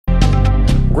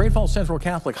Great Falls Central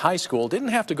Catholic High School didn't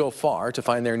have to go far to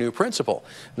find their new principal.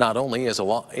 Not only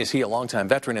is he a longtime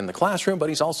veteran in the classroom, but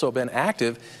he's also been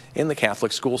active in the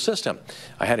Catholic school system.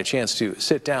 I had a chance to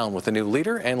sit down with the new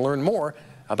leader and learn more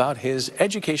about his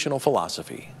educational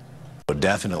philosophy.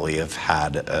 Definitely have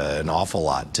had an awful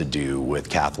lot to do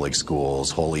with Catholic schools,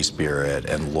 Holy Spirit,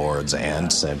 and Lourdes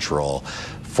and Central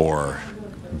for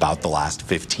about the last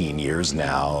 15 years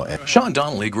now. Sean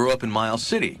Donnelly grew up in Miles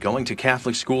City, going to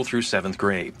Catholic school through 7th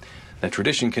grade. That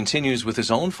tradition continues with his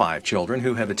own 5 children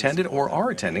who have attended or are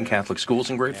attending Catholic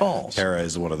schools in Great Falls. Tara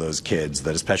is one of those kids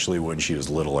that, especially when she was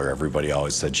littler, everybody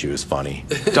always said she was funny.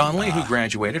 Donnelly, who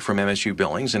graduated from MSU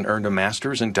Billings and earned a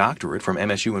master's and doctorate from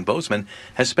MSU in Bozeman,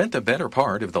 has spent the better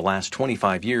part of the last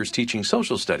 25 years teaching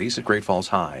social studies at Great Falls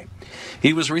High.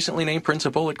 He was recently named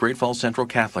principal at Great Falls Central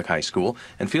Catholic High School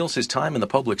and feels his time in the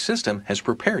public system has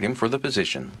prepared him for the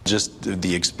position. Just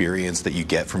the experience that you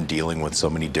get from dealing with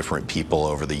so many different people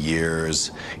over the years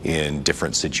in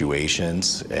different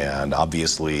situations, and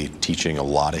obviously teaching a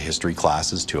lot of history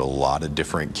classes to a lot of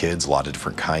different kids, a lot of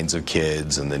different kinds of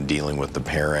kids, and then dealing with the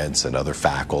parents and other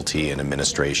faculty and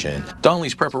administration.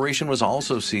 Donnelly's preparation was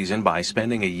also seasoned by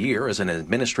spending a year as an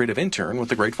administrative intern with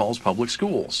the Great Falls Public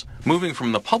Schools. Moving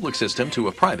from the public system to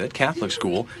a private Catholic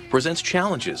school presents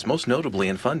challenges, most notably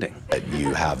in funding.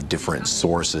 You have different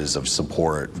sources of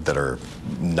support that are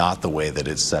not the way that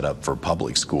it's set up for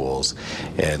public schools,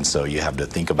 and so you have to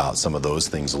think about some of those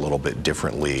things a little bit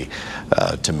differently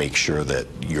to make sure that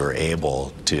you're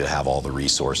able to have all the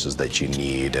resources that you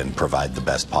need and provide the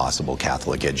best possible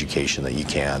Catholic education that you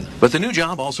can. But the new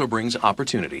job also brings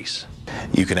opportunities.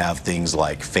 You can have things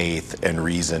like faith and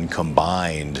reason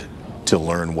combined to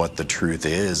learn what the truth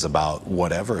is about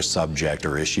whatever subject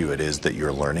or issue it is that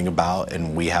you're learning about.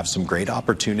 And we have some great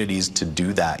opportunities to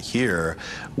do that here,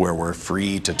 where we're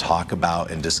free to talk about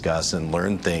and discuss and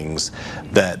learn things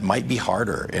that might be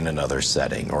harder in another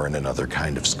setting or in another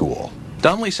kind of school.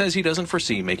 Donnelly says he doesn't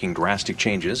foresee making drastic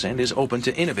changes and is open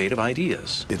to innovative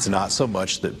ideas. It's not so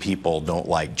much that people don't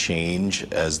like change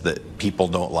as that people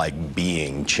don't like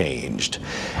being changed.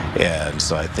 And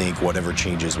so I think whatever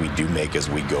changes we do make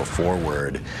as we go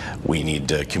forward, we need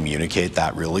to communicate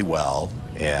that really well,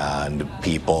 and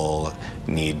people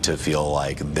need to feel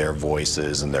like their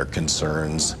voices and their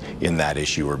concerns in that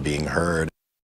issue are being heard.